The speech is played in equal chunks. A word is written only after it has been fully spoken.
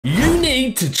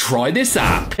need to try this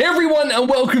app. Hey everyone, and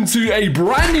welcome to a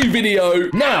brand new video.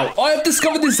 Now, I have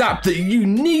discovered this app that you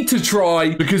need to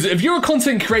try because if you're a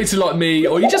content creator like me,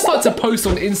 or you just like to post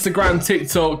on Instagram,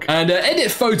 TikTok, and edit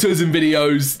photos and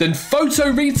videos, then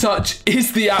Photo Retouch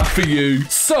is the app for you.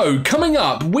 So, coming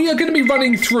up, we are going to be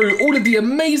running through all of the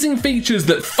amazing features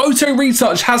that Photo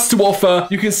Retouch has to offer.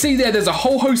 You can see there's a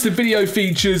whole host of video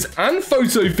features and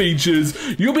photo features.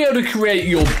 You'll be able to create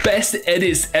your best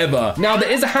edits ever. Now,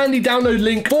 there is a handy download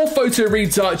link for Photo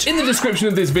Retouch in the description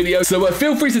of this video, so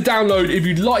feel free to download if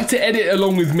you'd like to edit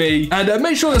along with me, and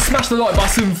make sure to smash the like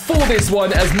button for this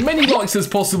one, as many likes as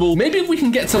possible. Maybe if we can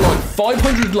get to like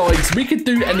 500 likes, we could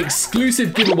do an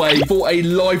exclusive giveaway for a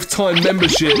lifetime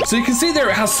membership. So you can see there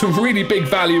it has some really big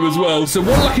value as well, so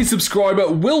one lucky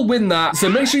subscriber will win that. So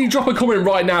make sure you drop a comment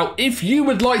right now if you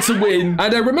would like to win,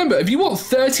 and remember, if you want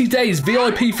 30 days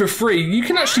VIP for free, you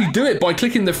can actually do it by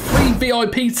clicking the free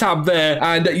VIP tab there,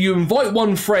 and you invite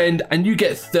one friend and you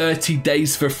get 30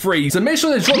 days for free. So make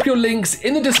sure to drop your links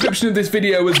in the description of this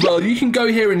video as well. You can go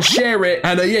here and share it,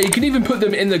 and yeah, you can even put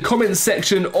them in the comments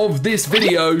section of this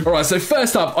video. All right, so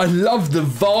first up, I love the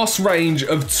vast range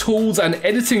of tools and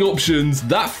editing options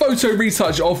that Photo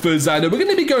Retouch offers, and we're going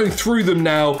to be going through them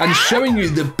now and showing you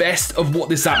the best of what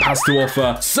this app has to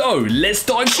offer. So let's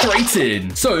dive straight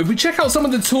in. So if we check out some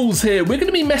of the tools here, we're going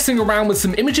to be messing around with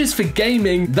some images for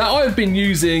gaming that I've been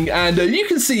using, and you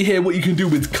can see here what you can do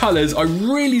with colors. I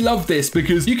really love this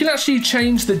because you can actually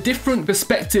change the different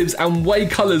perspectives and way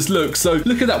colors look. So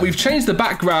look at that, we've changed the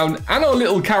background and our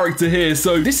little character here.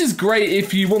 So this is great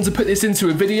if you want to put this into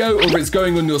a video or it's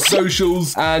going on your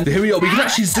socials. And here we are, we can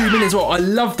actually zoom in as well. I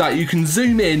love that you can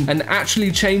zoom in and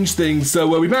actually change things.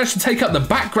 So we managed to take up the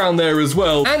background there as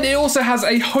well, and it also has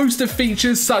a host of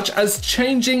features such as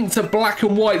changing to black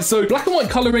and white. So black and white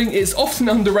coloring is often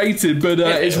underrated, but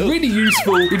it's really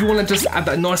useful if you want to just add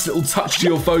that nice little touch to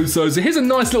your photo. So here's a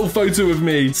nice little photo of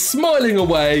me smiling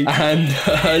away, and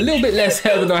a little bit less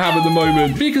hair than I have at the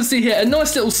moment. But you can see here a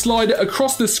nice little slider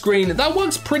across the screen. That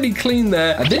works pretty clean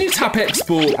there. And then you tap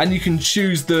export and you can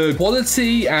choose the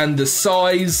quality and the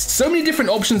size. So many different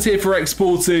options here for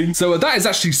exporting. So that is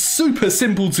actually super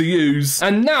simple to use.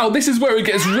 And now this is where it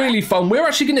gets really fun. We're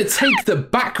actually going to take the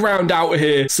background out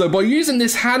here. So by using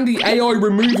this handy AI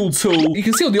removal tool, you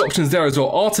can see all the options there as well.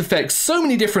 Artifacts, so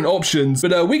many different options.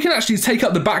 But we can actually take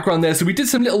up the background there. So we did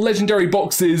some little legendary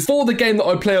boxes for the game that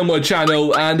I play on my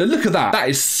channel. And look at that. That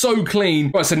is so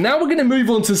clean. Right, so now we're going to move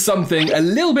on to something a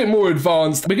little bit more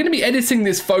advanced. We're going to be editing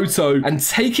this photo and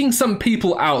taking some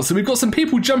people out. So we've got some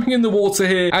people jumping in the water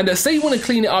here. And say you want to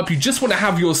clean it up, you just want to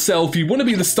have yourself, you want to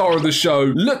be the star of the show.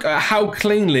 Look at how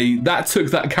cleanly that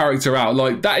took that character out.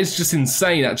 Like, that is just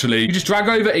insane, actually. You just drag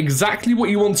over exactly what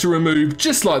you want to remove,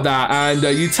 just like that. And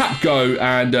you tap go.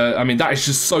 And I mean, that is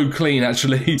just so clean,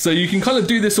 actually. So you can kind of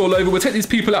do this all over. We'll take these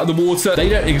people out of the water. They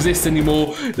don't exist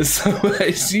anymore. So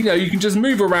it's, you know, you can just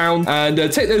move around and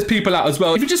take those people out as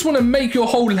well. If you just want to make your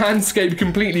whole landscape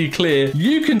completely clear,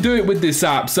 you can do it with this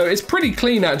app. So it's pretty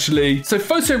clean, actually. So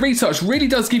Photo Retouch really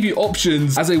does give you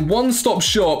options as a one-stop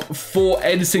shop for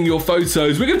editing your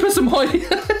photos. We're going to put some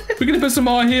we're going to put some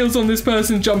high heels on this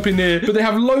person jumping here, but they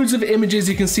have loads of images.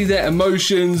 You can see their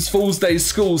emotions, full stage,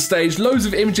 school stage, loads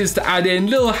of images to add in,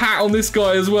 little hat on this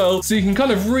guy as well. So you can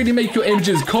kind of really make your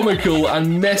images comical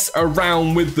and mess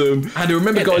around with them. And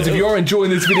remember guys, if you are enjoying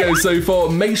this video so far,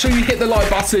 make sure you hit the like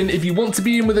button if you want to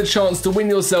be in with a chance to win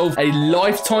yourself a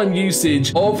lifetime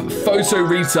usage of Photo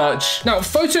Retouch. Now,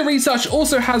 Photo Retouch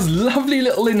also has lovely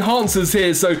little enhancers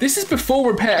here. So this is before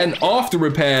repair and after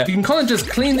repair. You can kind of just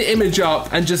clean the image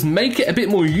up and just make it a bit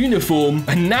more uniform.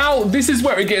 And now this is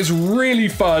where it gets really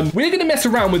fun. We're going to mess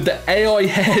around with the AI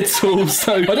hair tool.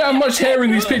 So I don't have much hair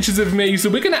in these pictures of me, so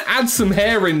we're going to add some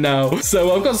hair in now.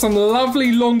 So I've got some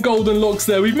lovely long golden locks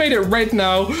there. We've made it red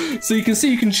now, so you can see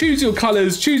you can choose your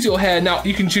colors, choose your hair. Now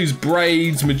you can choose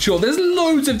braids, mature. There's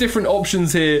loads of different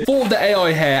options here for the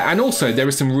AI hair, and also there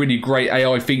are some really great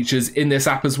AI features in this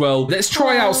app as well. Let's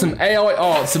try out some AI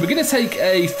art. So we're going to take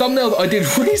a thumbnail that I did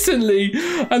recently,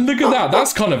 and look at that.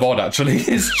 That's kind of odd, actually.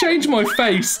 It's changed my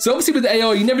face. So obviously with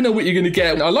AI, you never know what you're going to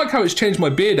get. I like how it's changed my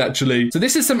beard, actually. So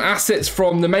this is some assets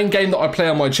from the main game that I play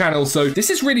on my channel. So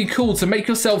this is really cool to make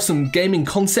yourself some gaming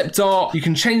concept art. You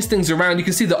can change things around. You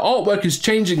can see the artwork is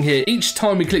changing here. Each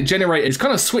time we click generate, it's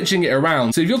kind of switching it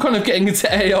around. So if you're kind of getting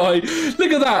into AI,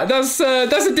 look at that. That's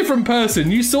a different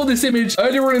person. You saw this image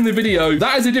earlier on in the video.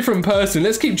 That is a different person.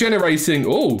 Let's keep generating.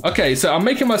 Oh, okay. So I'm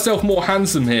making myself more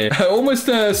handsome here. Almost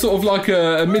sort of like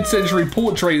a mid-century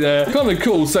portrait portrait there. Kind of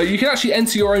cool. So you can actually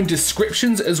enter your own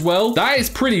descriptions as well. That is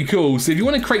pretty cool. So if you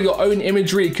want to create your own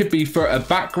imagery, it could be for a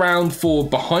background for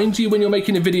behind you when you're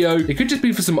making a video. It could just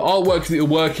be for some artwork that you're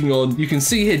working on. You can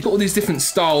see here, got all these different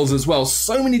styles as well.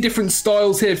 So many different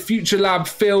styles here. Future Lab,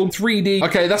 film, 3D.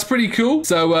 Okay, that's pretty cool.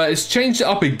 So it's changed it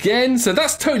up again. So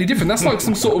that's totally different. That's like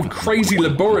some sort of crazy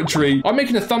laboratory. I'm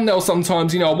making a thumbnail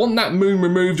sometimes, you know, I want that moon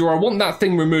removed or I want that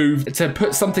thing removed to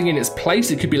put something in its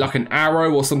place. It could be like an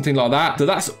arrow or something like that. So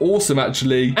that's awesome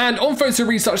actually. And on Photo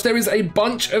Retouch, there is a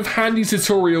bunch of handy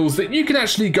tutorials that you can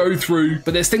actually go through,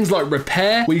 but there's things like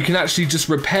repair, where you can actually just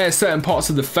repair certain parts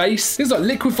of the face. Things like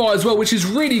liquify as well, which is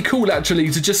really cool actually,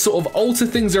 to just sort of alter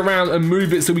things around and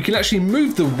move it, so we can actually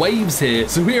move the waves here.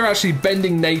 So we are actually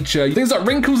bending nature. Things like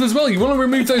wrinkles as well. You want to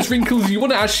remove those wrinkles. You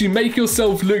want to actually make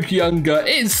yourself look younger.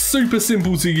 It's super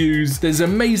simple to use. There's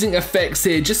amazing effects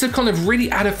here just to kind of really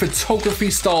add a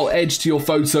photography style edge to your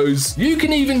photos. You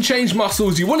can even change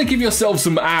muscles. You want to give yourself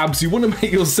some abs. You want to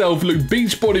make yourself look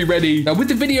beach body ready. Now with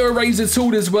the video eraser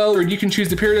tool as well, you can choose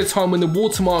the period of time when the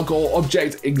watermark or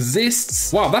object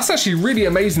exists. Wow, that's actually really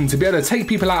amazing to be able to take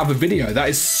people out of a video. That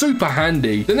is super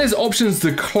handy. Then there's options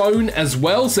to clone as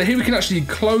well. So here we can actually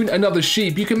clone another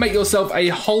sheep. You can make yourself a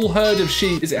whole herd of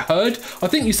sheep. Is it herd? I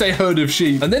think you say herd of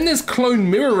sheep. And then there's clone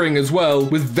mirroring as well,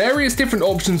 with various different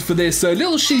options for this. So a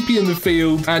little sheepy in the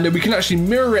field, and we can actually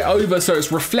mirror it over so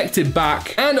it's reflected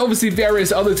back, and obviously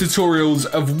various other tutorials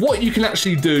of what you can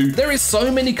actually do. There is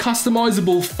so many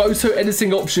customizable photo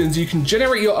editing options. You can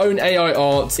generate your own AI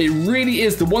art. It really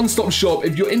is the one-stop shop.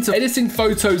 If you're into editing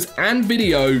photos and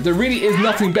video, there really is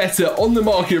nothing better on the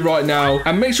market right now.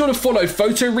 And make sure to follow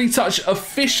Photo Retouch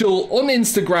Official on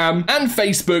Instagram and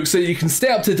Facebook so you can stay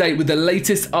up to date with the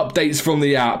latest updates from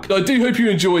the app. I do hope you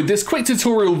enjoyed this quick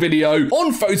tutorial video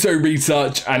on Photo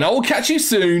Retouch, and I'll catch you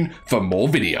soon for more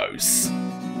videos.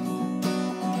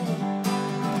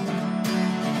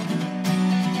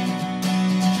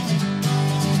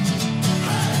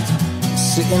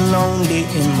 Sitting lonely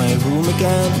in my room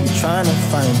again, trying to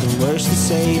find the words to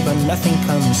say, but nothing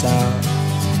comes out.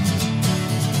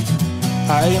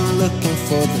 I am looking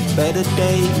for the better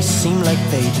days, seem like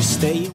they just stay